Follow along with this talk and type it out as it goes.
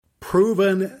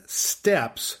proven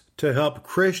steps to help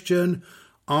Christian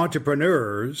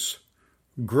entrepreneurs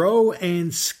grow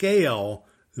and scale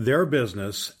their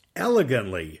business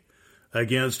elegantly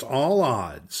against all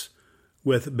odds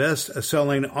with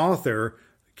best-selling author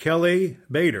Kelly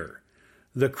Baader,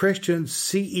 the Christian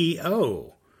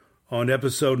CEO, on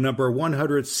episode number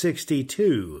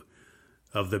 162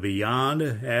 of the Beyond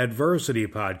Adversity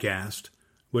podcast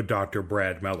with Dr.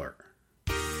 Brad Miller.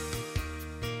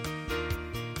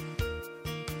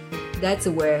 That's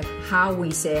where how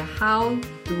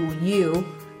do you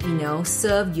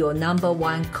serve your number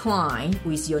one client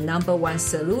with your number one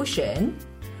solution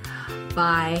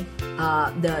by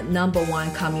the number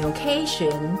one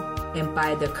communication and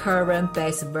by the current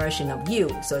best version of you.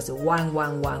 So it's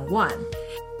 1111.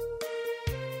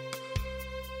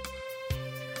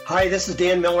 Hi, this is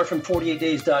Dan Miller from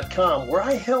 48days.com, where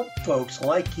I help folks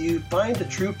like you find the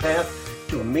true path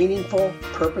to a meaningful,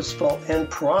 purposeful, and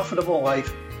profitable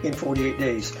life in 48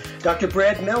 days. Dr.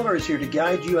 Brad Miller is here to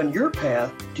guide you on your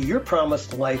path to your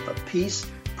promised life of peace,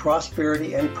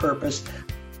 prosperity, and purpose.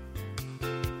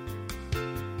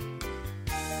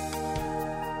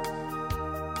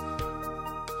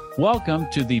 Welcome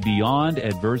to the Beyond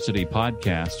Adversity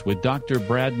podcast with Dr.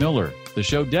 Brad Miller, the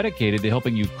show dedicated to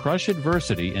helping you crush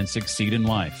adversity and succeed in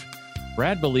life.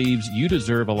 Brad believes you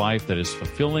deserve a life that is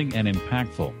fulfilling and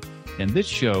impactful, and this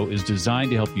show is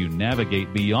designed to help you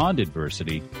navigate beyond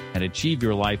adversity and achieve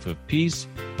your life of peace,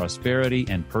 prosperity,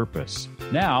 and purpose.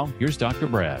 Now, here's Dr.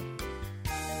 Brad.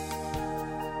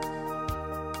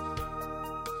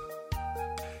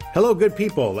 Hello, good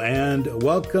people, and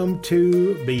welcome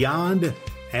to Beyond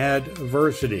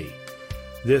Adversity.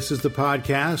 This is the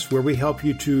podcast where we help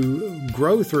you to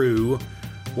grow through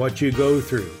what you go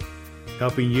through,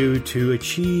 helping you to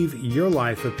achieve your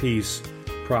life of peace,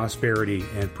 prosperity,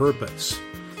 and purpose.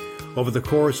 Over the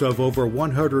course of over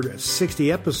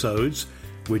 160 episodes,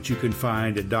 which you can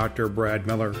find at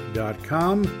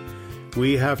drbradmiller.com,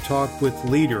 we have talked with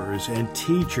leaders and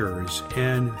teachers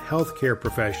and healthcare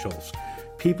professionals,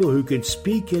 people who can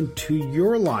speak into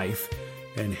your life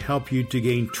and help you to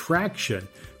gain traction,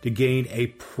 to gain a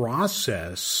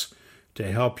process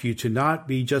to help you to not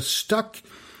be just stuck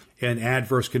in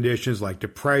adverse conditions like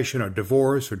depression or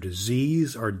divorce or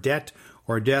disease or debt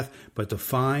or death, but to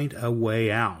find a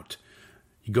way out.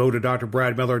 You go to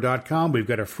drbradmiller.com. We've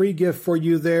got a free gift for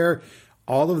you there.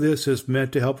 All of this is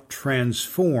meant to help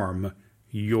transform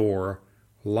your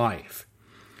life.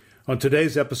 On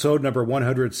today's episode, number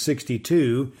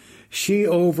 162, she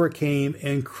overcame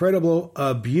incredible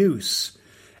abuse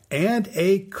and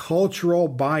a cultural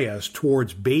bias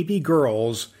towards baby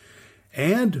girls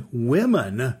and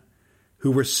women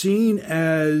who were seen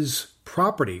as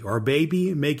property or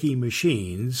baby-making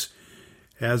machines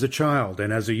as a child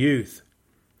and as a youth.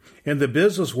 In the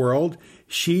business world,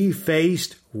 she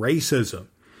faced racism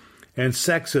and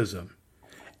sexism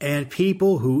and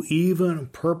people who even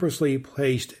purposely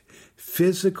placed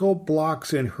physical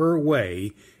blocks in her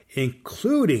way,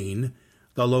 including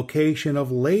the location of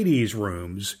ladies'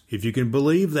 rooms, if you can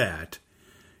believe that,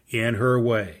 in her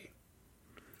way.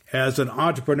 As an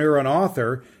entrepreneur and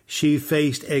author, she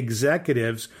faced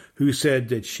executives who said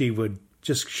that she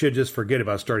should just forget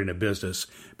about starting a business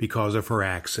because of her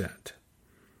accent.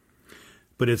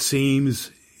 But it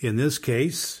seems in this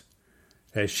case,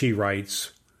 as she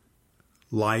writes,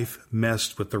 life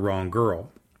messed with the wrong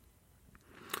girl.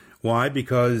 Why?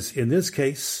 Because in this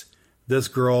case, this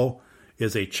girl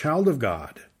is a child of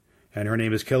God, and her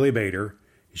name is Kelly Baader.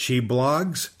 She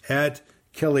blogs at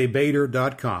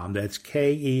kellybaader.com. That's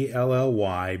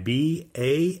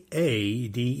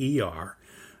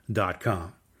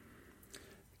KELLYBAADER.com.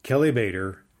 Kelly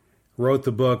Baader wrote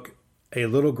the book A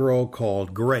Little Girl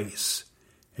Called Grace,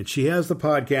 and she has the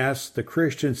podcast, the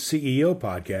Christian CEO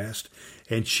podcast,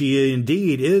 and she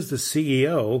indeed is the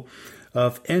CEO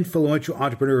of Influential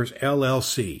Entrepreneurs,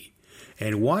 LLC.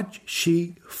 And what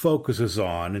she focuses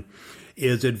on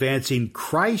is advancing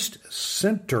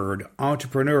Christ-centered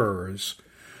entrepreneurs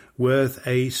with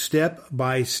a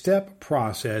step-by-step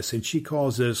process, and she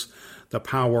calls this the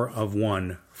Power of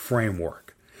One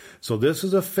framework. So this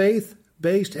is a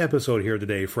faith-based episode here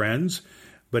today, friends,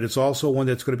 but it's also one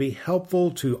that's going to be helpful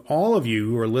to all of you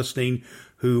who are listening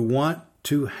who want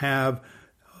to have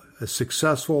a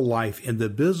successful life in the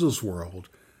business world,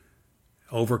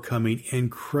 overcoming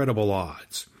incredible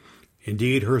odds.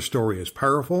 Indeed, her story is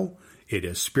powerful, it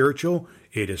is spiritual,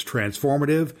 it is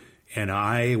transformative, and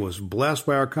I was blessed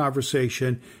by our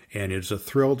conversation, and it's a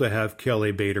thrill to have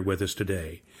Kelly Baader with us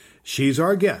today. She's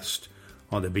our guest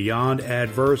on the Beyond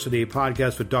Adversity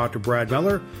podcast with Dr. Brad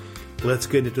Miller. Let's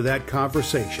get into that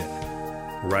conversation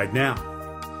right now.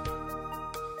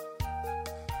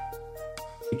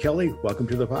 Kelly, welcome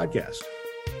to the podcast.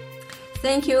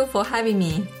 Thank you for having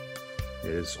me. It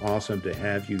is awesome to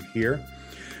have you here.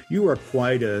 You are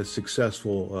quite a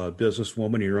successful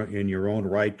businesswoman in your own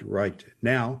right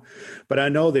now. But I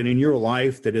know that in your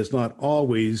life that has not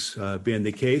always been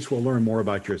the case. We'll learn more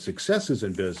about your successes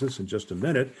in business in just a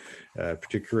minute,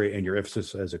 particularly in your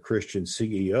emphasis as a Christian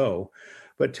CEO.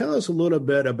 But tell us a little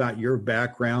bit about your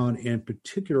background and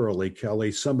particularly,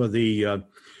 Kelly, some of the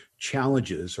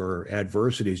challenges or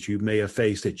adversities you may have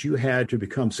faced that you had to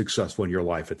become successful in your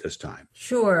life at this time.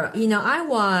 Sure. I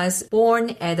was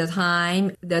born at the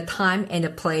time and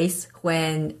the place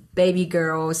when baby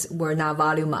girls were not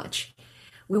valued much.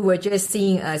 We were just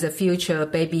seen as a future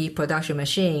baby production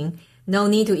machine. No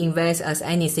need to invest as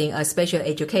anything, as special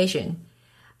education.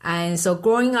 And so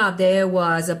growing up, there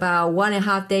was about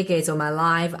 1.5 decades of my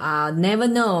life. I'll never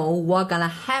know what's going to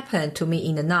happen to me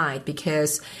in the night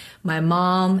because my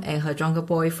mom and her drunken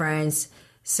boyfriends.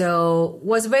 So it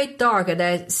was very dark at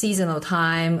that season of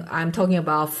time. I'm talking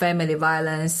about family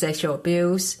violence, sexual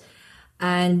abuse.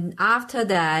 And after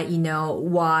that,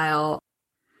 while...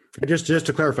 Just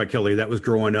to clarify, Kelly, that was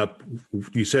growing up.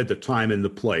 You said the time and the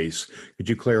place. Could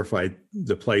you clarify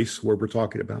the place where we're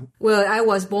talking about? Well, I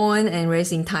was born and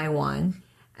raised in Taiwan.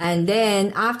 And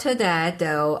then after that,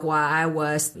 though, while I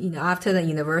was, after the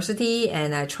university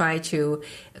and I tried to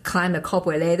climb the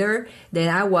corporate ladder,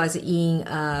 then I was in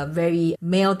a very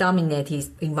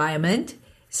male-dominated environment.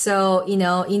 So,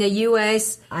 in the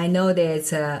U.S., I know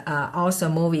there's an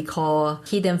awesome movie called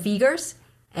Hidden Figures,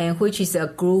 and which is a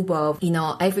group of,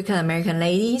 African-American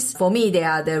ladies. For me, they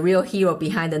are the real hero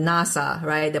behind the NASA,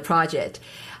 right, the project.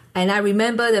 And I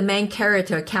remember the main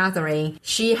character, Catherine,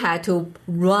 she had to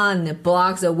run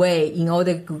blocks away in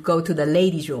order to go to the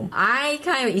ladies' room. I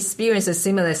kind of experienced a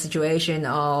similar situation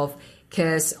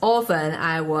because often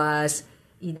I was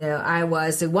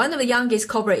one of the youngest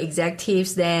corporate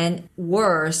executives, then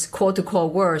worse, quote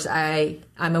unquote worse,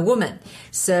 I'm a woman.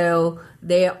 So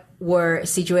there were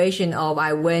situations of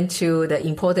I went to the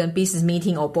important business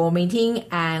meeting or board meeting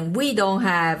and we don't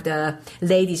have the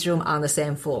ladies' room on the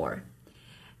same floor.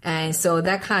 And so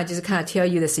that kind of tell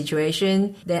you the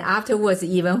situation. Then afterwards,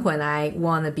 even when I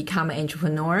want to become an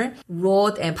entrepreneur,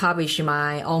 wrote and published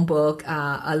my own book,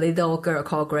 A Little Girl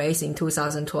Called Grace in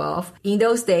 2012. In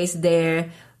those days,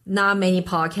 there not many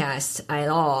podcasts at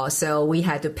all. So we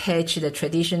had to pitch the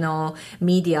traditional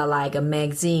media like a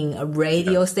magazine,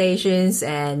 radio stations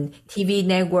and TV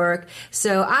network.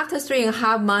 So after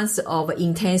 3.5 months of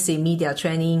intensive media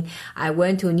training, I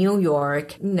went to New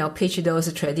York, pitch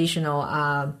those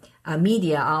traditional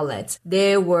media outlets.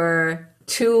 There were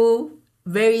two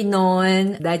very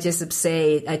known, let's just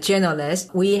say,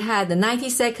 journalists. We had the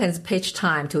 90 seconds pitch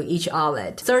time to each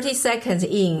outlet. 30 seconds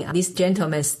in, this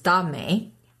gentleman stopped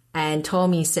me and told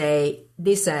me, say,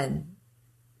 listen,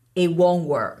 it won't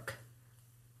work.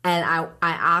 And I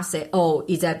asked,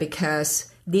 is that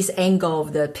because this angle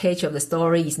of the pitch of the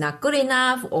story is not good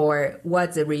enough or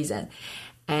what's the reason?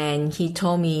 And he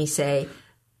told me, say,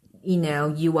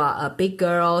 you are a big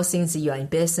girl since you are in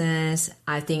business.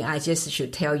 I think I just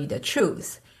should tell you the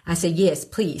truth. I said, yes,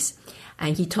 please.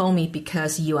 And he told me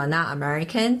because you are not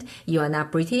American, you are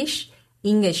not British,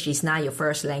 English is not your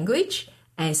first language.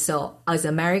 And so as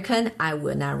American, I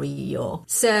will not read you.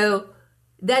 So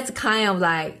that's kind of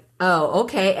like, oh,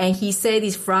 okay. And he said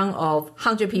this in front of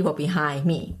 100 people behind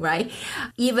me, right?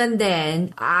 Even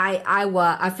then,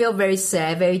 I felt very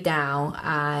sad, very down.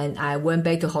 And I went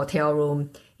back to hotel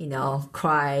room,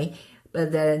 cry.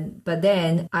 But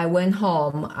then I went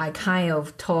home. I kind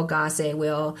of told God, say,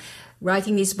 well,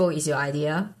 writing this book is your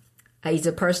idea. It's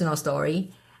a personal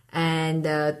story. And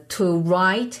to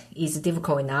write is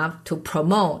difficult enough. To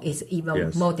promote is even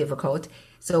more difficult.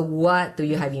 So what do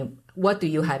you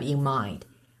have in mind?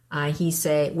 He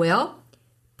said, well,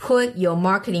 put your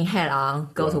marketing hat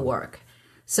on, go to work.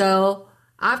 So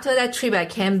after that trip, I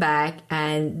came back,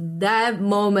 and that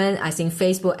moment, I think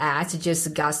Facebook ads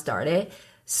just got started.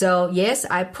 So yes,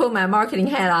 I put my marketing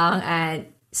hat on, and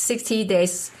 60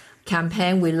 days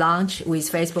campaign we launched with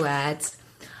Facebook ads.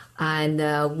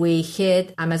 And we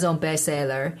hit Amazon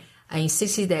bestseller. And in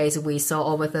 60 days, we sold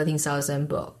over 13,000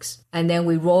 books. And then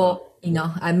we wrote,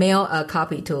 I mailed a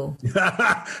copy too.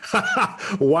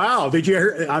 Wow. Did you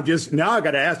hear? Now I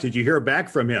got to ask, did you hear back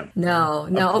from him? No,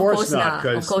 of course not.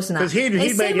 Of course not. Because he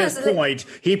made his point.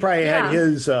 He probably had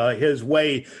his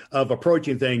way of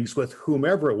approaching things with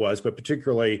whomever it was, but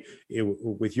particularly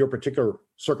with your particular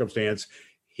circumstance,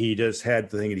 he just had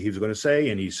the thing that he was going to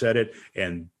say, and he said it,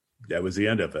 and that was the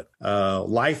end of it.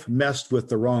 Life messed with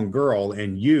the wrong girl,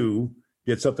 and you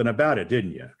did something about it,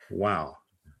 didn't you? Wow.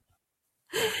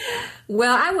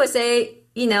 Well, I would say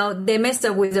they messed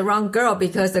up with the wrong girl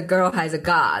because the girl has a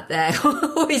God that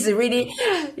who is really,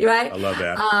 right? I love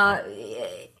that.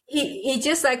 He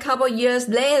just like a couple years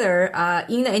later,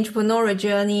 in the entrepreneurial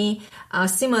journey, a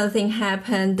similar thing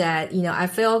happened that, I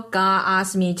felt God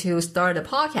asked me to start a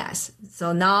podcast.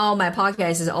 So now my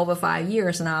podcast is over 5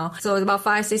 years now. So it's about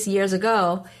 5-6 years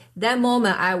ago. That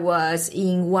moment I was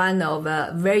in one of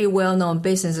a very well-known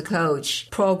business coach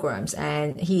programs,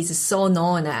 and he's so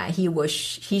known that he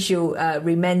should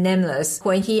remain nameless.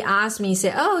 When he asked me, he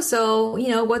said, "Oh, so,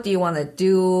 what do you want to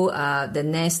do, the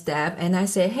next step?" And I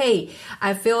said, "Hey,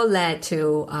 I feel led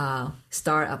to,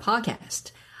 start a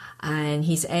podcast." And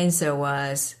his answer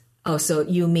was, "Oh, so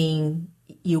you mean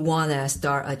you want to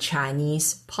start a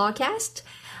Chinese podcast?"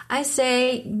 I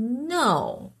say,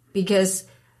 "No, because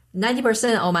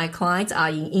 90% of my clients are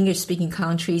in English-speaking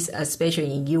countries,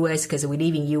 especially in U.S., because we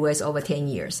live in U.S. over 10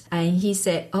 years. And he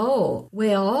said, "Oh,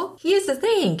 well, here's the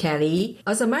thing, Kelly.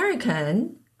 As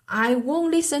American, I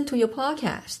won't listen to your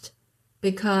podcast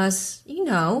because,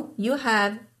 you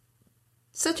have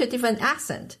such a different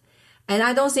accent. And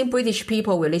I don't think British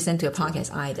people will listen to a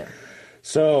podcast either."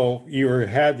 So you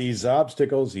had these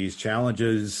obstacles, these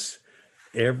challenges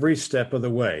every step of the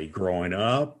way, growing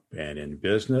up and in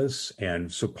business.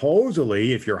 And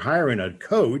supposedly, if you're hiring a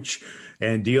coach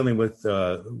and dealing with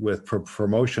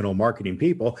promotional marketing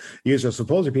people, these are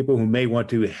supposedly people who may want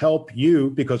to help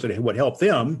you because it would help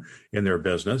them in their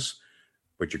business,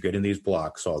 but you're getting these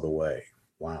blocks all the way.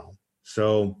 Wow.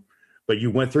 So, but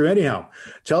you went through anyhow.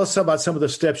 Tell us about some of the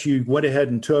steps you went ahead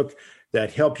and took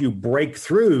that help you break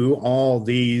through all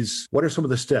these. What are some of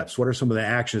the steps? What are some of the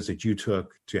actions that you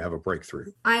took to have a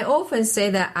breakthrough? I often say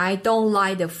that I don't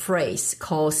like the phrase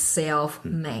called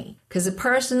self-made, because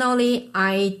personally,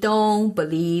 I don't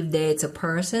believe that a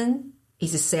person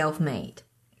is self-made.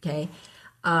 Okay.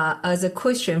 As a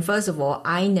Christian, first of all,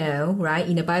 I know, right,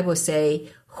 in the Bible say,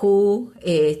 who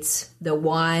is the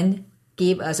one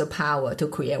give us a power to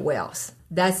create wealth.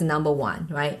 That's number one,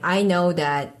 right? I know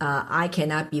that I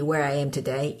cannot be where I am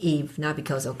today if not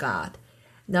because of God.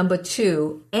 Number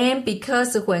two, and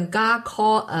because when God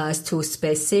called us to a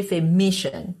specific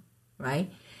mission,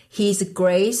 right? His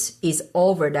grace is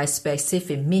over that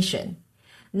specific mission.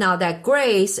 Now that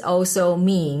grace also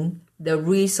means the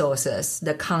resources,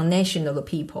 the connection of the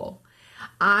people.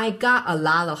 I got a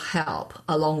lot of help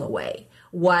along the way.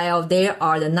 While there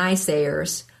are the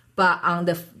naysayers, but on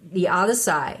the other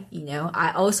side,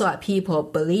 I also have people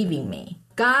believing me.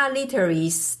 God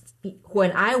literally,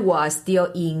 when I was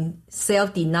still in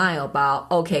self-denial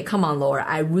about, okay, come on, Laura,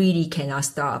 I really cannot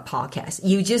start a podcast.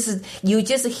 You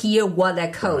just hear what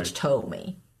that coach told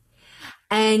me.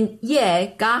 And yeah,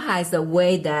 God has a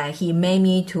way that he made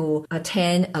me to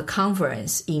attend a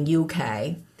conference in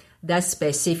UK that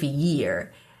specific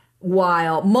year.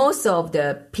 While most of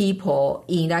the people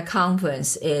in that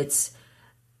conference, it's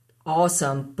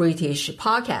awesome British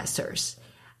podcasters.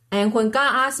 And when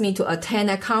God asked me to attend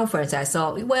a conference, I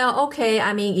thought, well, okay,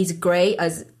 it's great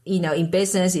as, in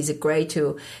business, it's great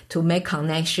to make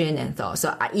connection and thought.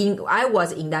 So I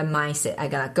was in that mindset. I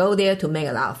gotta go there to make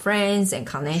a lot of friends and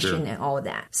connection and all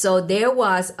that. So there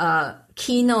was a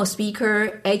keynote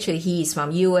speaker. Actually, he is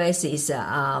from US, is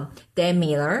Dan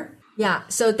Miller. Yeah.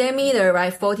 So Dan Miller,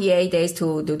 right? 48 days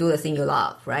to do the thing you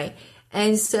love, right?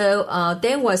 And so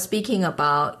Dan was speaking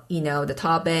about, the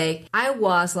topic. I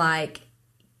was like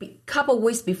a couple of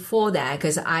weeks before that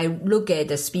because I look at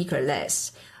the speaker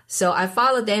list. So I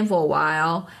followed Dan for a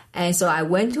while. And so I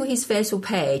went to his Facebook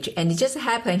page, and it just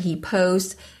happened he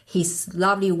posted his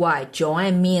lovely wife,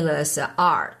 Joanne Miller's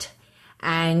art.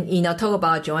 And, talk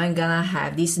about Joanne gonna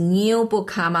have this new book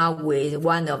come out with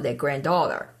one of their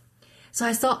granddaughter. So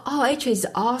I thought, oh, actually it's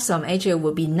awesome. Actually, it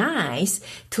would be nice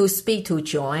to speak to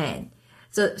Joanne.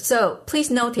 So please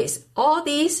notice, all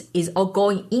this is all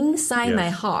going inside my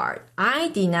heart. I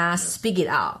did not speak it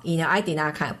out. I did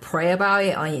not kind of pray about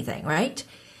it or anything, right?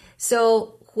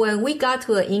 So when we got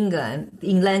to England,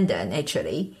 in London,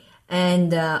 actually,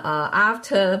 and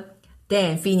after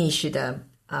Dan finished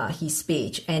his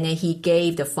speech, and then he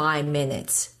gave the 5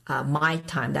 minutes my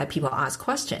time that people ask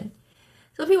question.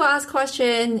 So people ask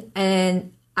question,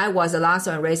 and I was the last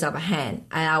one to raise up a hand,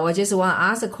 and I would just want to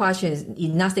ask a question,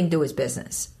 nothing to do with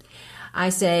business. I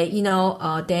say,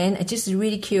 Dan, I'm just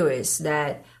really curious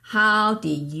that how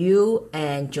did you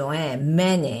and Joanne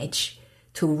manage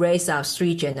to raise up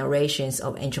 3 generations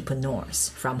of entrepreneurs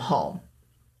from home?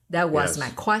 That was my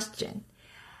question.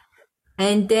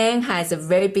 And Dan has a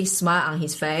very big smile on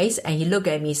his face, and he looked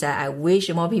at me and said, I wish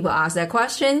more people ask that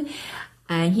question.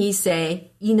 And he said,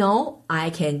 I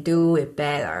can do it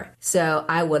better. So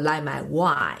I would like my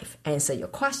wife answer your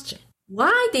question.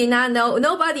 Why did not know?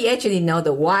 Nobody actually know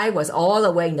the why was all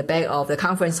the way in the back of the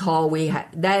conference hall. We had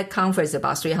that conference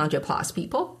about 300 plus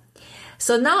people.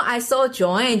 So now I saw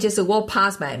Joanne just walk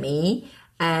past by me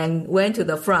and went to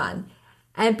the front.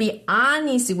 And be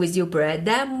honest with you, Brad,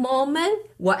 that moment,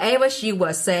 whatever she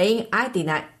was saying, I did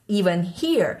not even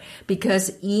hear,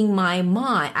 because in my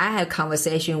mind, I have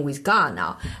conversation with God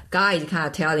now. God is kind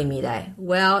of telling me that,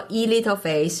 well, little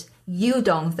face, you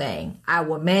don't think I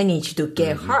will manage to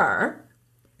get her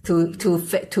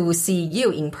to see you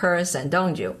in person,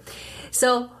 don't you?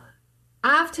 So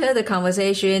after the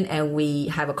conversation and we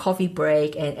have a coffee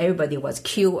break and everybody was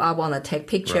queued up on a take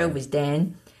picture with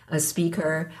Dan, a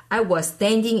speaker, I was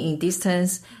standing in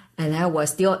distance and I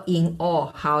was still in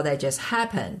awe how that just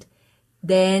happened.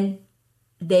 Then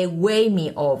they waved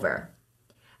me over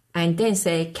and then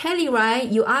say, Kelly, right?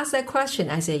 You asked that question.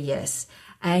 I said, yes.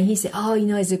 And he said, oh,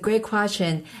 it's a great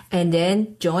question. And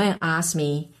then Joanne asked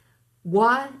me,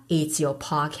 what is your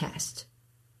podcast?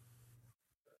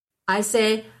 I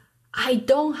said, I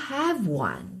don't have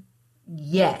one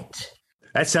yet.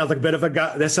 That sounds like a bit of a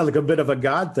God. That sounds like a bit of a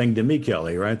God thing to me,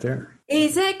 Kelly, right there.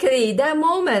 Exactly. That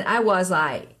moment, I was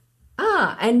like,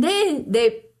 And then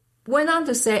they went on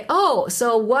to say, oh,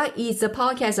 so what is the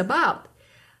podcast about?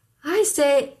 I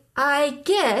said, I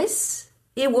guess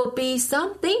it will be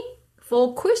something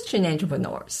for Christian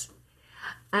entrepreneurs.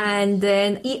 And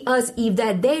then as if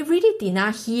that they really did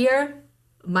not hear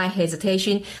my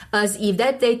hesitation, as if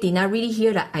that they did not really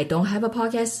hear that I don't have a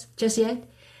podcast just yet.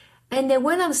 And they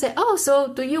went on to say, oh,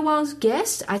 so do you want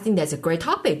guests? I think that's a great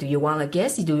topic. Do you want a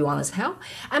guest? Do you want us help?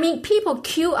 I mean, people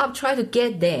queue up, try to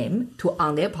get them to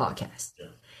on their podcast. Yeah.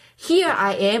 Here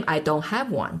I am, I don't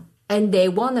have one. And they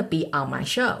want to be on my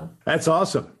show. That's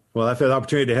awesome. Well, I've had the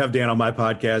opportunity to have Dan on my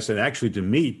podcast and actually to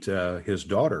meet his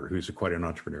daughter, who's quite an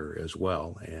entrepreneur as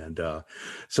well. And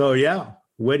so, yeah.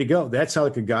 Way to go. That sounds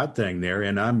like a God thing there.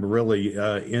 And I'm really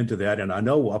into that. And I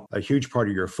know a huge part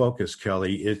of your focus,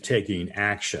 Kelly, is taking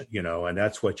action, and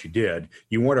that's what you did.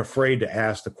 You weren't afraid to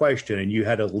ask the question, and you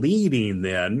had a leading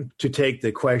then to take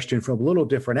the question from a little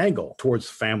different angle towards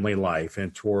family life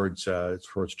and towards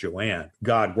Joanne.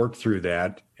 God worked through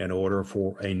that in order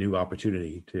for a new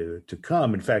opportunity to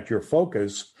come. In fact,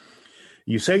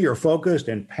 you say you're focused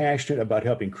and passionate about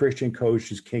helping Christian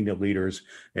coaches, kingdom leaders,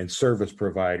 and service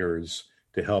providers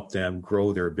to help them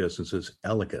grow their businesses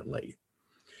elegantly.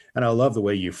 And I love the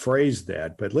way you phrased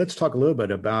that. But let's talk a little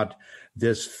bit about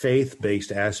this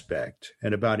faith-based aspect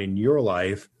and about in your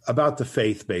life, about the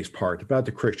faith-based part, about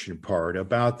the Christian part,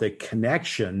 about the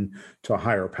connection to a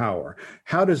higher power.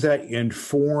 How does that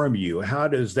inform you? How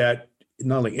does that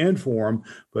not only inform,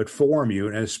 but form you,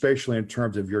 and especially in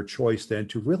terms of your choice then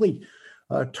to really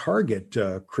target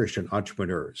Christian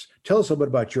entrepreneurs? Tell us a little bit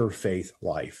about your faith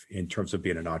life in terms of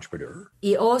being an entrepreneur.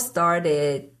 It all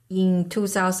started in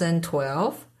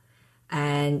 2012,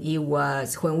 and it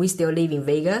was when we still live in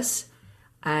Vegas.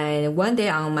 And one day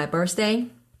on my birthday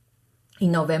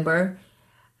in November,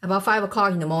 about 5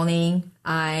 o'clock in the morning,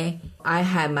 I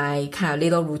had my kind of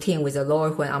little routine with the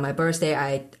Lord. When on my birthday,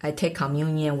 I take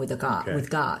communion with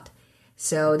God.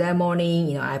 So that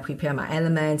morning, I prepare my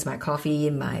elements, my coffee,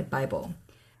 my Bible.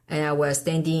 And I was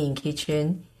standing in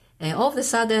kitchen, and all of a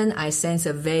sudden, I sensed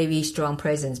a very strong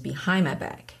presence behind my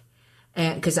back.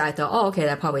 And because I thought, oh, okay,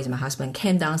 that probably is my husband,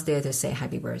 came downstairs to say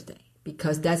happy birthday,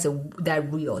 because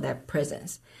that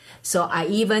presence. So I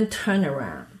even turned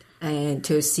around and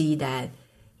to see that,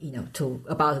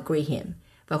 about to greet him.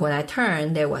 But when I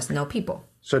turned, there was no people.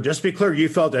 So just to be clear, you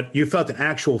felt an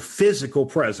actual physical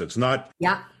presence, not...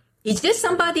 Yeah. It's just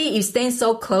somebody you stand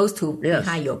so close to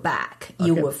behind your back,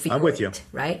 you will feel I'm with you.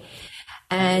 Right?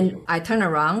 And I turned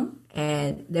around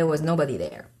and there was nobody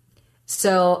there.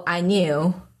 So I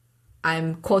knew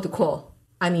I'm quote unquote,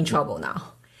 I'm in trouble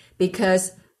now.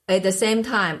 Because at the same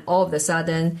time, all of a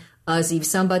sudden, as if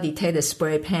somebody take the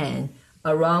spray pan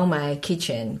around my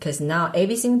kitchen, because now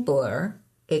everything blur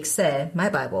except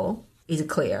my Bible is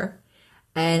clear.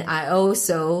 And I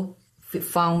also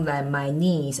found that my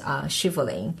knees are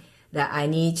shivering, that I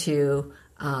need to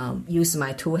use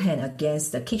my two hands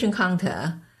against the kitchen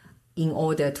counter in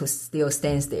order to still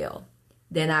stand still.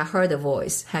 Then I heard a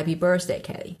voice, happy birthday,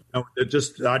 Kelly. No, I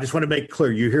just want to make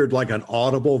clear, you heard like an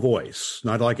audible voice,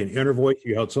 not like an inner voice.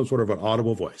 You held some sort of an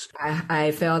audible voice.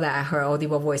 I felt that I heard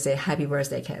audible voice say, happy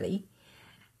birthday, Kelly.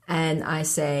 And I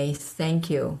say, thank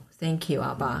you,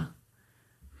 Abba.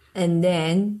 And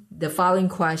then the following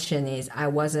question is, I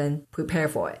wasn't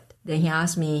prepared for it. Then he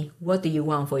asked me, what do you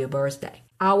want for your birthday?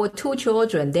 Our two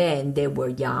children then, they were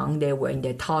young, they were in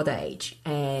their toddler age.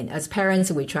 And as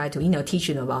parents, we try to, teach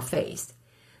them about faith.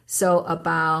 So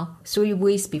about 3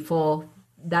 weeks before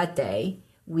that day,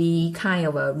 we kind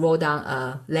of wrote down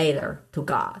a letter to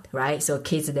God, right? So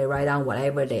kids, they write down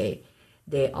whatever they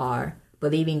are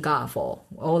believing God for,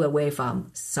 all the way from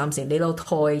something little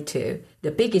toy to the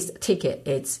biggest ticket.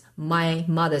 It's my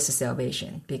mother's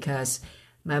salvation, because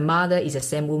my mother is the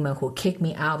same woman who kicked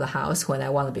me out of the house when I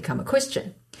want to become a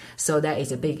Christian. So that is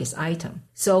the biggest item.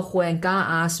 So when God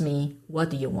asked me, what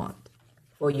do you want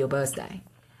for your birthday?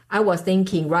 I was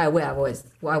thinking right away, I was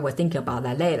thinking about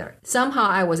that later. Somehow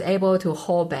I was able to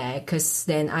hold back, because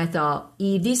then I thought,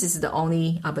 if this is the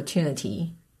only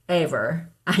opportunity ever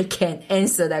I can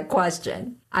answer that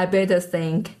question, I better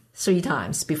think 3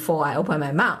 times before I open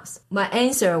my mouth. My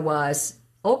answer was,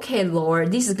 okay,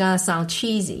 Lord, this is going to sound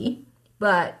cheesy,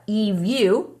 but if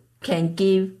you can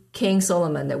give King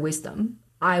Solomon the wisdom,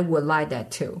 I would like that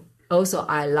too. Also,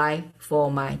 I like for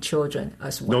my children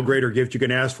as well. No greater gift you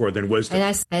can ask for than wisdom.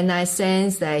 And I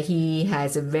sense that he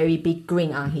has a very big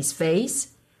grin on his face.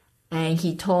 And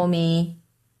he told me,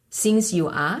 since you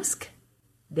ask,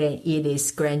 then it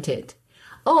is granted.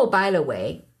 Oh, by the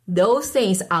way, those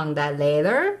things on that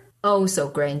letter also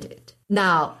granted.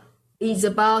 Now, it's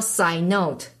about side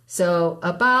note. So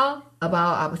about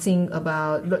I think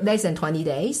about less than 20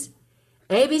 days,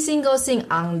 every single thing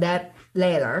on that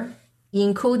letter,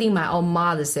 including my own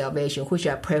mother's salvation, which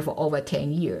I prayed for over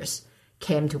 10 years,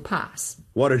 came to pass.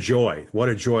 What a joy. What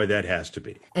a joy that has to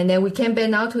be. And then we came back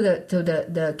now to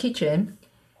the kitchen.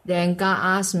 Then God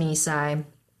asked me, say,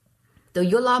 do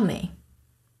you love me?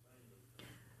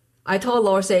 I told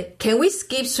Lord, say, can we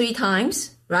skip 3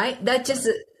 times? Right? That just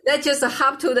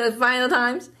hop to the final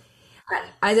times.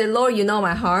 I said, Lord, you know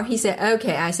my heart. He said,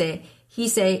 okay. He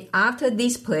said, after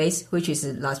this place, which is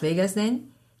Las Vegas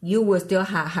then, you will still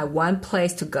have one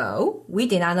place to go. We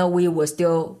did not know we will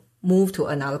still move to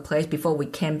another place before we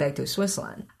came back to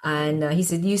Switzerland. And he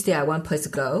said, you still have one place to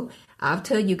go.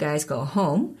 After you guys go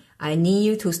home, I need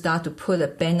you to start to put a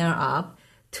banner up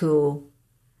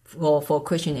for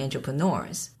Christian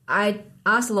entrepreneurs. I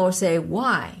asked Lord, say,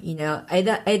 why? You know, at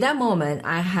that moment,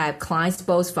 I had clients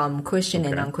both from Christian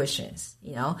and non-Christians.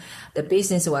 You know, the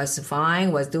business was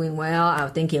fine, was doing well. I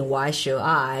was thinking, why should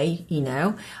I,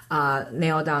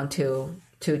 nail down to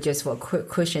just for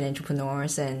Christian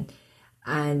entrepreneurs? And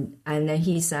then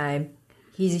he said,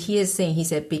 he is saying, he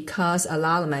said, because a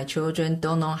lot of my children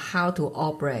don't know how to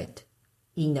operate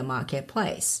in the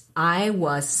marketplace. I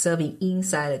was serving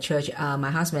inside the church.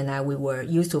 My husband and I, we were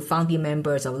used to founding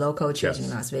members of local church in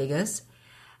Las Vegas.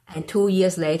 And 2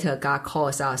 years later, God called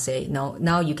us out and said, no,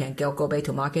 now you can go back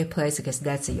to marketplace because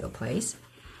that's your place.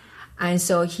 And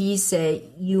so he said,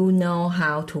 you know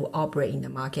how to operate in the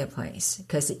marketplace,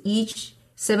 because each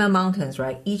 7 mountains,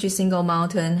 right? Each single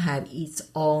mountain have its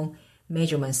own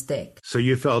measurement stick. So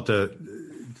you felt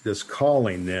this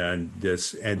calling then,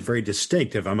 and very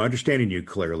distinct, if I'm understanding you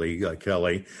clearly,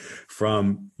 Kelly,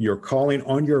 from your calling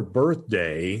on your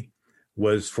birthday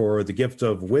was for the gift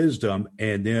of wisdom,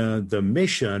 and then the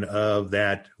mission of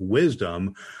that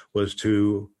wisdom was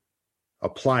to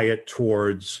apply it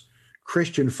towards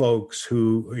Christian folks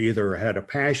who either had a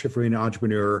passion for being an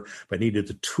entrepreneur, but needed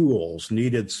the tools,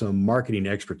 needed some marketing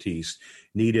expertise,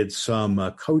 needed some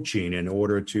coaching in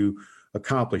order to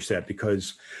accomplish that.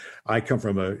 Because I come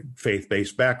from a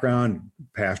faith-based background,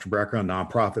 pastor background,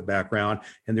 nonprofit background,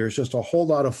 and there's just a whole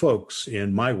lot of folks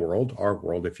in my world, our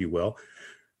world, if you will,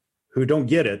 who don't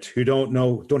get it, who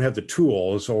don't have the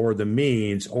tools or the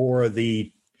means or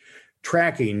the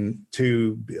tracking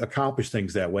to accomplish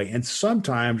things that way. And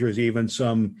sometimes there's even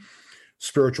some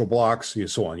spiritual blocks and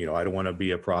so on. I don't want to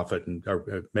be a prophet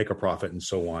or make a profit and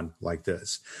so on like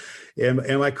this.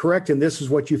 Am I correct? And this is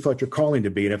what you felt your calling to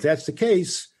be. And if that's the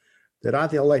case, then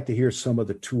I'd like to hear some of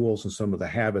the tools and some of the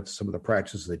habits, some of the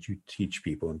practices that you teach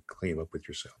people and clean up with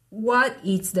yourself. What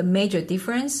is the major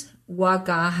difference? What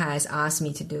God has asked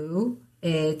me to do,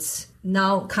 it's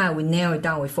now we narrow it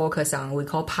down, we focus on, we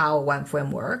call Power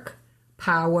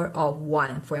of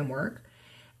One framework.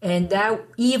 And that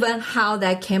even how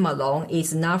that came along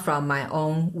is not from my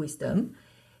own wisdom.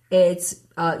 It's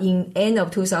in end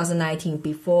of 2019,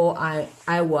 before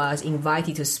I was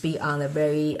invited to speak on a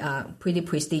very pretty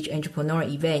prestigious entrepreneur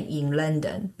event in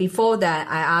London. Before that,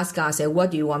 I asked God, I said,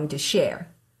 what do you want me to share?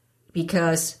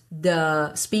 Because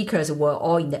the speakers were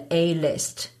all in the A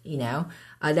list,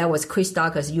 that was Chris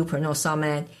Ducker's Youpreneur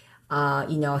Summit,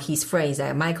 his friends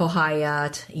like Michael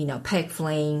Hyatt, Peg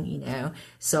Flynn,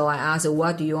 So I asked,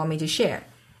 what do you want me to share?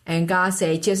 And God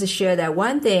said, just share that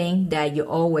one thing that you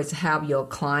always help your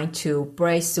client to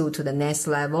break through to the next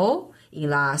level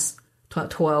in last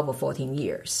 12 or 14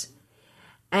 years.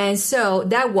 And so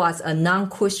that was a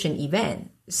non-Christian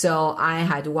event. So I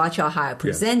had to watch out how I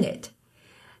present it.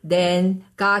 then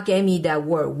God gave me that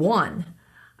word one.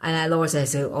 And the Lord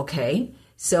says, okay.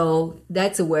 So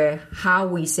that's where how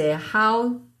we say,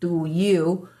 how do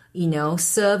you,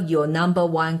 serve your number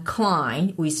one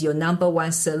client with your number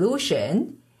one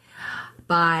solution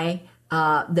by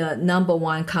the number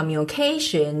one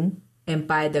communication and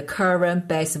by the current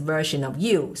best version of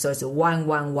you. So it's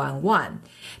 1111.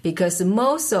 Because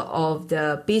most of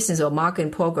the business or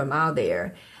marketing program out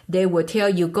there, they will tell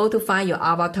you go to find your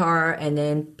avatar and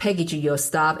then package your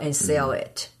stuff and sell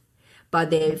it. But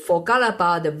they forgot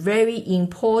about the very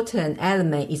important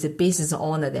element is the business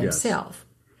owner themselves. Yes.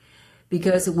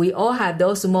 Because we all have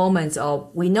those moments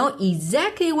of we know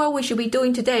exactly what we should be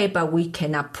doing today, but we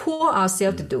cannot pull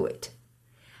ourselves to do it.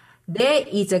 There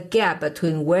is a gap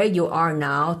between where you are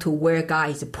now to where God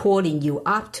is pulling you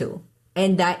up to.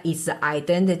 And that is the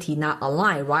identity not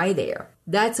aligned right there.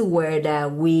 That's where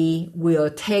that we will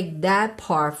take that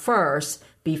part first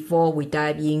before we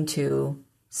dive into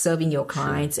serving your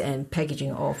clients and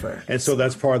packaging offer. And so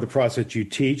that's part of the process you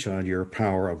teach on your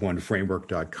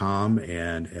powerofoneframework.com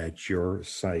and at your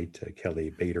site,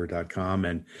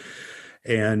 kellybaader.com.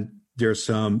 And there's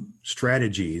some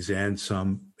strategies and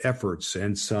some efforts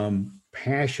and some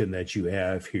passion that you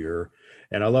have here.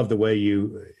 And I love the way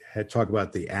you had talked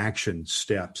about the action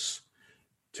steps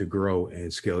to grow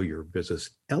and scale your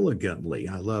business elegantly.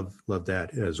 I love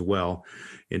that as well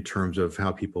in terms of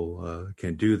how people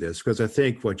can do this, because I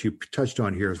think what you touched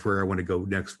on here is where I want to go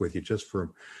next with you just for a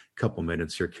couple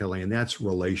minutes here, Kelly, and that's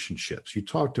relationships. You've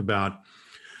talked about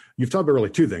really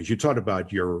two things. You talked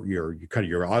about your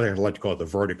I like to call it the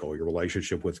vertical, your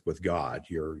relationship with God,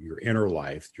 your inner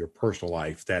life, your personal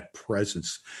life, that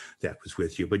presence that was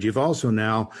with you. But you've also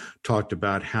now talked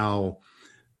about how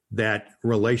that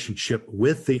relationship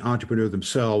with the entrepreneur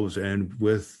themselves and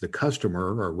with the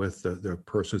customer or with the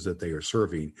persons that they are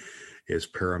serving is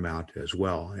paramount as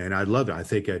well. And I love it. I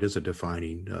think it is a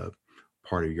defining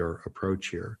part of your approach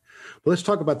here. But let's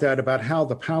talk about that, about how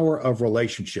the power of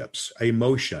relationships,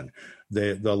 emotion,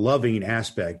 the loving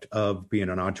aspect of being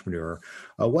an entrepreneur.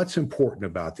 What's important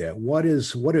about that?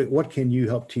 What can you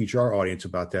help teach our audience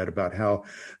about that, about how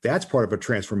that's part of a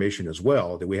transformation as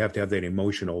well, that we have to have that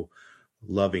emotional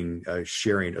loving,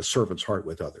 sharing a servant's heart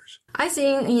with others? I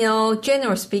think,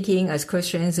 generally speaking, as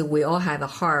Christians, we all have a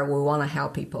heart. We want to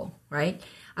help people, right?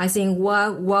 I think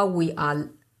what we are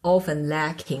often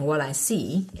lacking, what I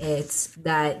see, is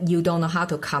that you don't know how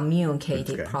to communicate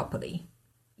it properly.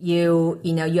 You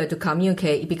have to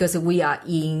communicate because we are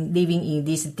living in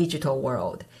this digital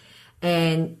world,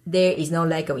 and there is no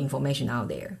lack of information out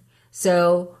there.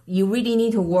 So you really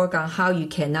need to work on how you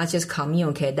can not just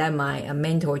communicate. That my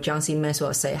mentor, John C.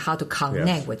 Maxwell, say how to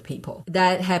connect with people.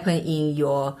 That happen in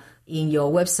your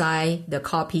website, the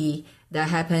copy, that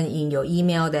happen in your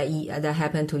email, that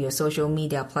happen to your social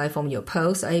media platform, your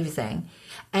posts, everything.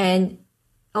 And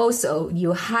also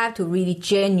you have to really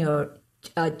genuinely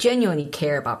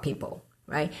care about people,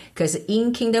 right? Because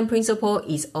in Kingdom Principle,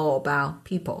 it's all about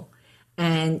people.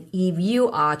 And if you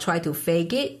are trying to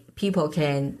fake it, people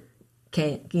can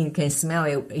smell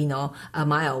it, a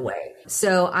mile away.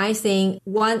 So I think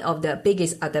one of the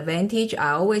biggest advantage,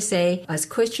 I always say, as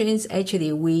Christians,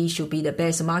 actually, we should be the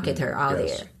best marketer out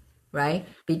there, right?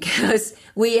 Because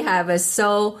we have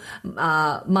so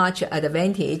much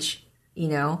advantage,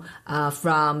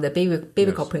 from the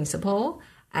biblical principle.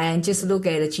 And just look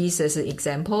at Jesus'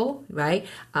 example, right?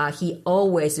 He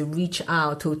always reach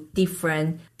out to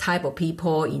different type of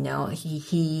people,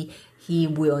 He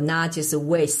will not just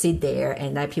sit there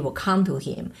and let people come to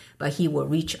him, but he will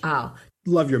reach out.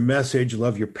 Love your message,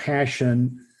 love your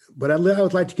passion, but I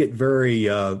would like to get very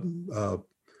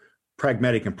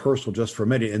pragmatic and personal just for a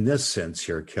minute in this sense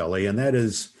here, Kelly, and that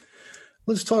is,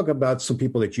 let's talk about some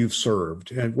people that you've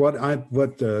served. And what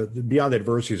the Beyond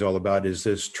Adversity is all about is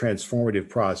this transformative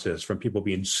process from people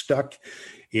being stuck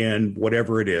in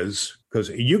whatever it is, because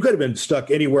you could have been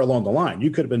stuck anywhere along the line. You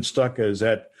could have been stuck as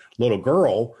that little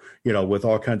girl, with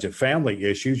all kinds of family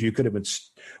issues. You could have been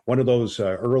one of those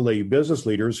early business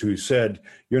leaders who said,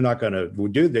 you're not going to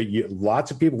do that.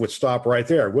 Lots of people would stop right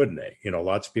there, wouldn't they?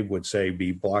 Lots of people would say,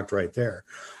 be blocked right there.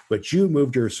 But you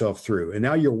moved yourself through. And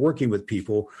now you're working with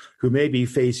people who may be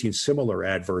facing similar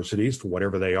adversities for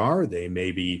whatever they are. They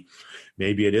maybe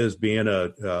it is being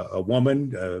a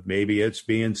woman. Maybe it's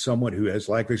being someone who has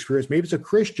life experience. Maybe it's a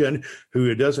Christian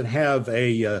who doesn't have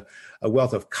a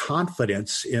wealth of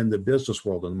confidence in the business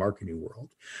world and the marketing world.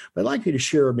 But I'd like you to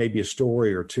share maybe a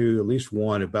story or two, at least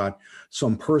one, about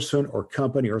some person or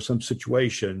company or some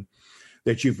situation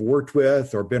that you've worked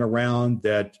with or been around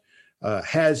that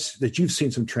that you've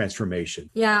seen some transformation?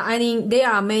 Yeah, I mean, there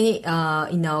are many,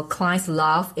 clients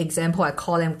love. Example, I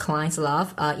call them clients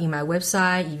love in my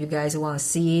website. If you guys want to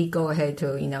see, go ahead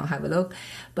to, have a look.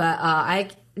 But I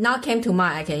now came to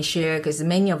mind, I can share, because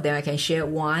many of them I can share.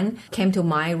 One came to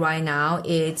mind right now.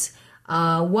 It's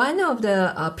one of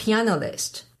the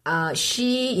pianists.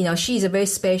 She's a very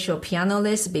special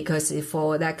pianist because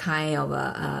for that kind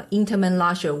of intimate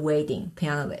larger wedding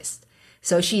pianist.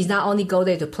 So she's not only go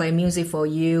there to play music for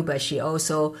you, but she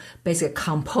also basically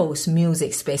compose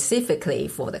music specifically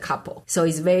for the couple. So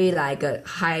it's very like a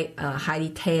highly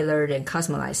tailored and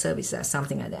customized service,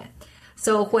 something like that.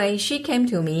 So when she came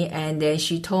to me and then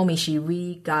she told me she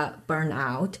really got burned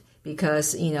out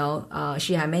because,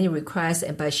 she had many requests,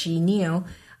 but she knew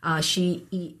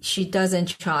she doesn't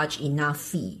charge enough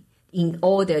fee in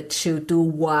order to do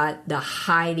what the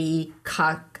highly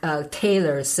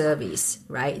tailored service,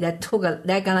 right? That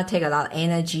gonna take a lot of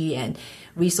energy and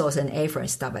resource and effort and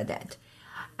stuff like that.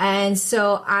 And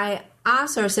so I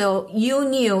asked her, so you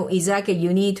knew exactly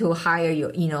you need to hire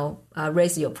your,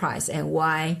 raise your price, and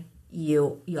why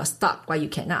you're stuck, why you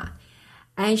cannot.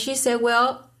 And she said,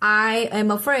 well, I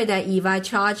am afraid that if I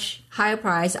charge higher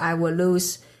price, I will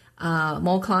lose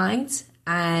more clients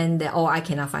or I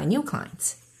cannot find new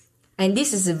clients. And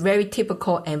this is a very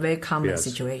typical and very common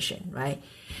situation, right?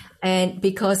 And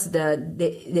because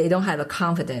they don't have the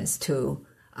confidence to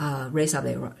raise up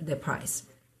their price.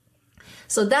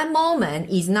 So that moment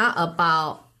is not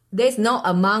about, there's no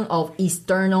amount of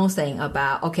external thing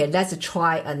about, okay, let's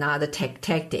try another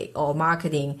tactic or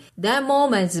marketing. That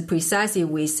moment is precisely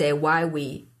we say why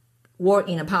we work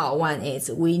in the Power One is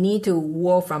we need to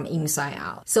work from inside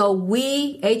out. So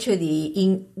we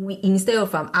actually, instead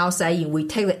of from outside in, we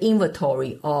take the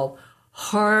inventory of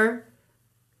her,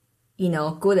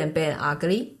 good and bad and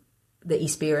ugly, the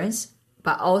experience,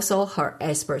 but also her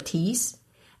expertise.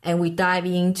 And we dive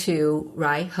into,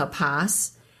 her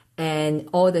past and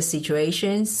all the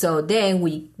situations. So then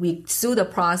we through the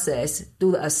process,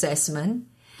 do the assessment.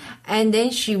 And then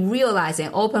she realized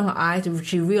and opened her eyes.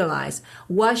 She realized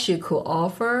what she could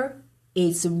offer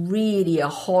is really a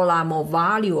whole lot more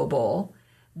valuable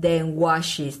than what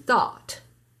she thought.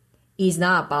 It's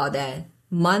not about that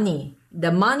money.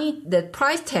 The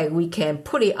price tag, we can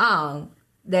put it on.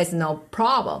 There's no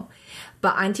problem.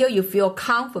 But until you feel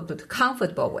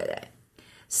comfortable with it.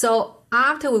 So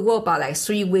after we work about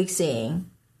 3 weeks in,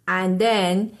 and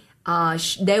then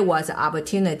there was an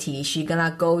opportunity. She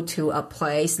gonna go to a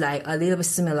place like a little bit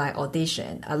similar like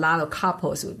audition. A lot of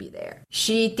couples will be there.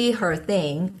 She did her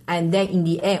thing, and then in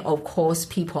the end, of course,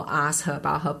 people asked her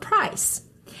about her price.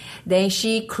 Then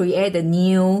she created a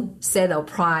new set of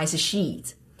price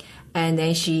sheets, and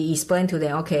then she explained to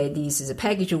them, okay, this is a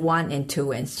package 1 and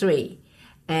 2 and 3.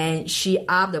 And she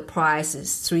upped the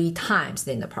prices 3 times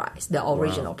than the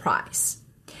original price.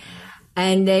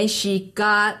 And then she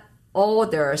got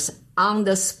orders on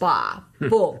the spot,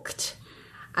 booked.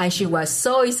 And she was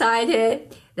so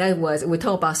excited. We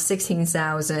talk about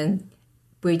 16,000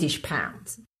 British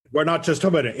pounds. We're not just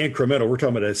talking about an incremental, we're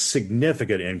talking about a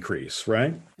significant increase,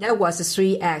 right? That was a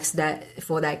 3x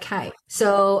for that case.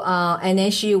 So, and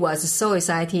then she was so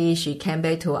excited. She came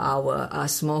back to our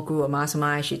small group of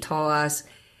mastermind. She told us,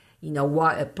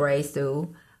 what a breakthrough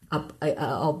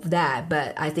of that.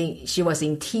 But I think she was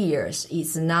in tears.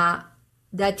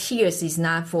 That tears is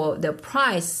not for the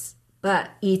price,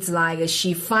 but it's like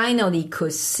she finally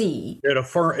could see. It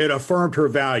affirmed her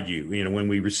value. When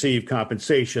we receive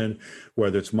compensation,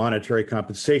 whether it's monetary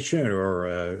compensation or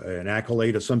an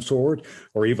accolade of some sort,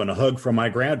 or even a hug from my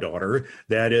granddaughter,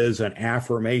 that is an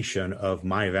affirmation of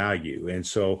my value. And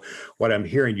so what I'm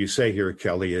hearing you say here,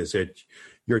 Kelly, is that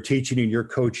your teaching and your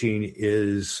coaching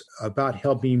is about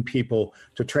helping people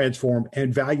to transform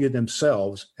and value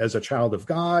themselves as a child of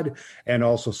God, and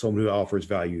also someone who offers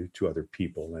value to other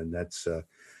people. And that's,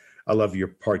 I love your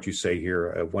part you say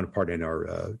here. One part in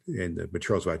the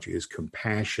materials about you is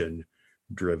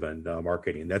compassion-driven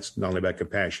marketing. That's not only about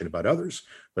compassion about others,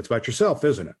 but it's about yourself,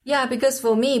 isn't it? Yeah, because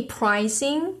for me,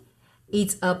 pricing,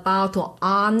 it's about to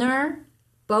honor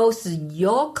both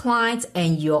your clients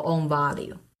and your own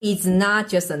value. It's not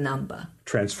just a number.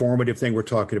 Transformative thing we're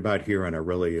talking about here, and I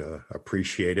really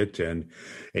appreciate it. And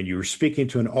you're speaking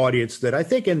to an audience that I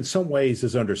think in some ways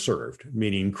is underserved,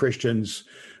 meaning Christians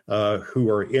who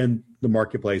are in the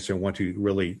marketplace and want to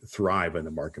really thrive in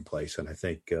the marketplace. And I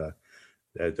think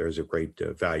that there's a great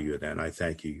value in that. And I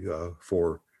thank you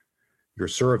for your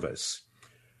service.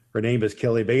 Her name is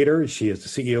Kelly Baader. She is the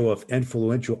CEO of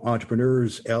Influential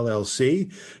Entrepreneurs,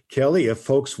 LLC. Kelly, if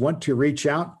folks want to reach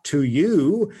out to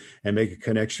you and make a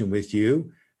connection with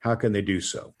you, how can they do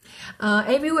so?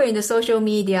 Everywhere in the social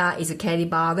media is Kelly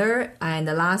Baader, and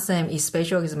the last name is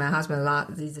special because my husband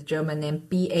is a German name,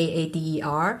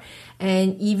 Baader.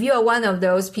 And if you are one of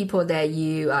those people that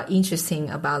you are interested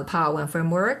about the Power One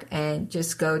Framework, and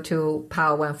just go to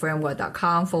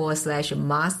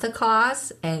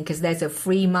poweroneframework.com/masterclass, and because that's a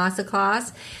free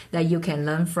masterclass that you can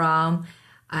learn from,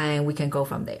 and we can go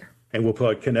from there. And we'll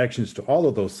put connections to all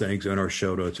of those things in our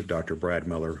show notes at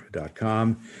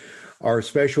drbradmiller.com. Our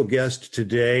special guest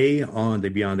today on the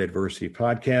Beyond Adversity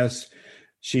podcast,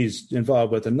 she's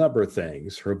involved with a number of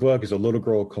things. Her book is A Little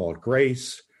Girl Called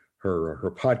Grace.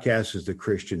 Her podcast is the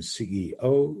Christian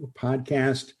CEO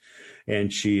podcast,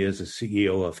 and she is the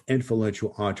CEO of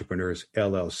Influential Entrepreneurs,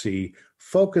 LLC,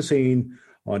 focusing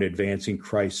on advancing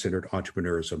Christ-centered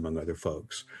entrepreneurs, among other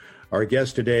folks. Our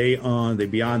guest today on the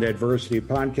Beyond Adversity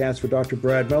podcast with Dr.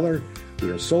 Brad Miller,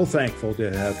 we are so thankful to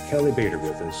have Kelly Baader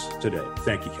with us today.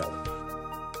 Thank you, Kelly.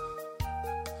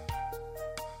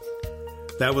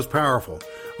 That was powerful.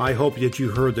 I hope that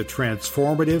you heard the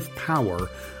transformative power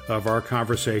of our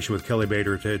conversation with Kelly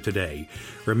Baader today.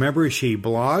 Remember, she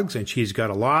blogs and she's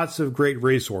got lots of great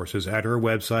resources at her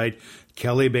website,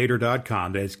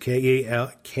 kellybaader.com. That's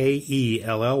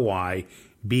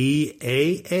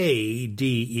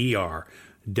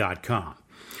KELLYBAADER.com.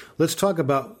 Let's talk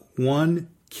about one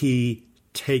key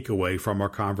takeaway from our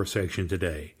conversation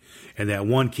today. And that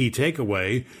one key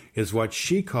takeaway is what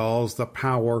she calls the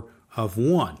power of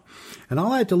one. And I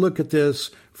like to look at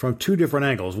this from two different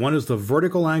angles. One is the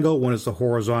vertical angle, one is the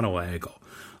horizontal angle.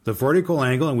 The vertical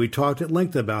angle, and we talked at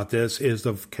length about this, is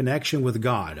the connection with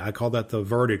God. I call that the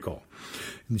vertical.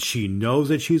 She knows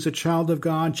that she's a child of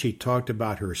God. She talked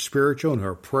about her spiritual and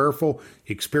her prayerful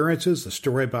experiences. The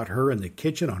story about her in the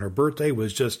kitchen on her birthday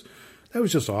was just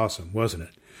awesome, wasn't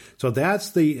it? So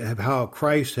that's how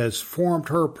Christ has formed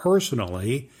her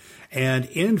personally and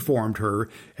informed her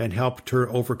and helped her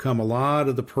overcome a lot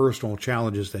of the personal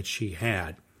challenges that she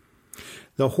had.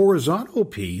 The horizontal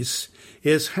piece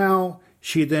is how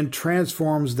she then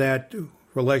transforms that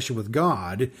relation with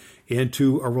God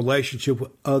into a relationship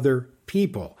with other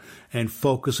people and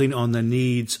focusing on the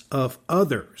needs of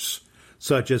others,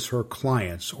 such as her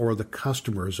clients or the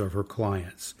customers of her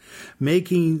clients,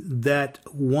 making that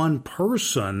one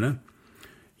person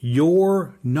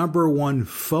your number one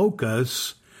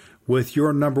focus with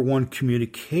your number one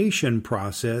communication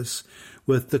process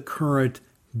with the current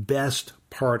best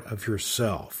part of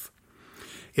yourself.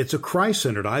 It's a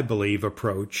Christ-centered, I believe,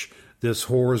 approach, this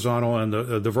horizontal and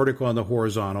the vertical and the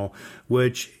horizontal,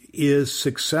 which is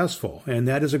successful. And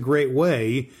that is a great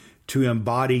way to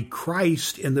embody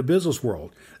Christ in the business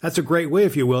world. That's a great way,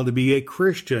 if you will, to be a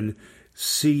Christian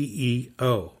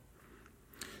CEO.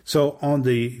 So on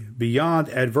the Beyond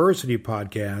Adversity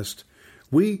podcast,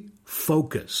 we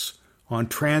focus on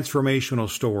transformational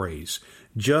stories,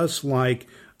 just like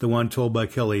the one told by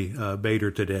Kelly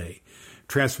Baader today.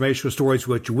 Transformational stories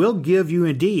which will give you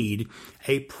indeed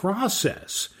a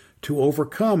process to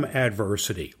overcome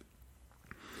adversity,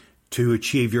 to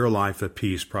achieve your life of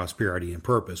peace, prosperity, and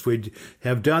purpose. We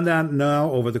have done that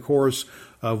now over the course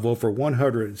of over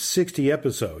 160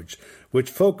 episodes, which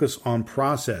focus on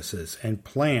processes and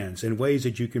plans and ways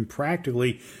that you can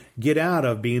practically get out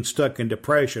of being stuck in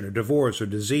depression or divorce or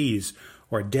disease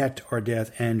or debt or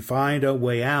death and find a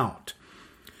way out.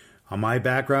 My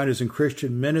background is in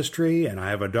Christian ministry, and I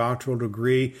have a doctoral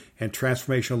degree in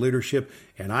transformational leadership,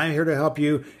 and I'm here to help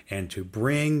you and to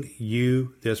bring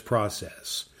you this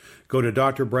process. Go to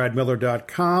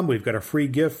drbradmiller.com. We've got a free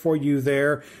gift for you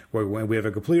there, where we have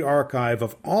a complete archive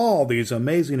of all these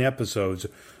amazing episodes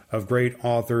of great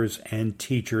authors and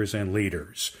teachers and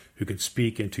leaders who can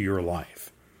speak into your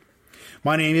life.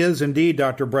 My name is indeed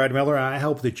Dr. Brad Miller. I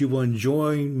hope that you will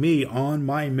join me on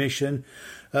my mission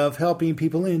of helping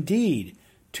people indeed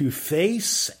to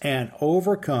face and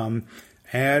overcome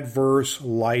adverse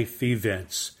life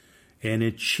events and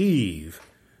achieve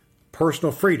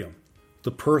personal freedom,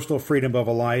 the personal freedom of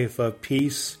a life of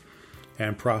peace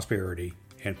and prosperity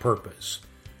and purpose.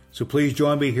 So please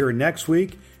join me here next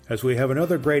week as we have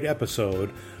another great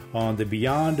episode on the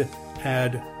Beyond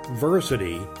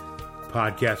Adversity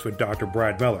podcast with Dr.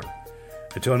 Brad Miller.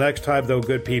 Until next time, though,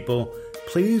 good people,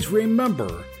 please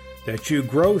remember that you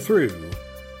grow through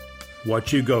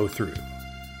what you go through.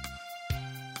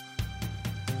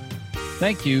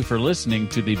 Thank you for listening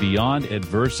to the Beyond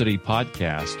Adversity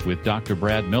podcast with Dr.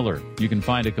 Brad Miller. You can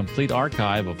find a complete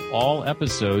archive of all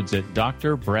episodes at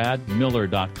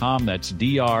drbradmiller.com. That's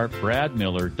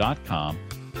drbradmiller.com.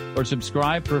 Or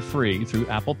subscribe for free through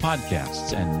Apple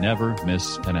Podcasts and never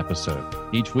miss an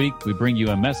episode. Each week, we bring you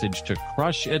a message to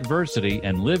crush adversity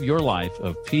and live your life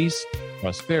of peace,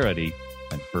 prosperity,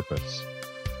 and purpose.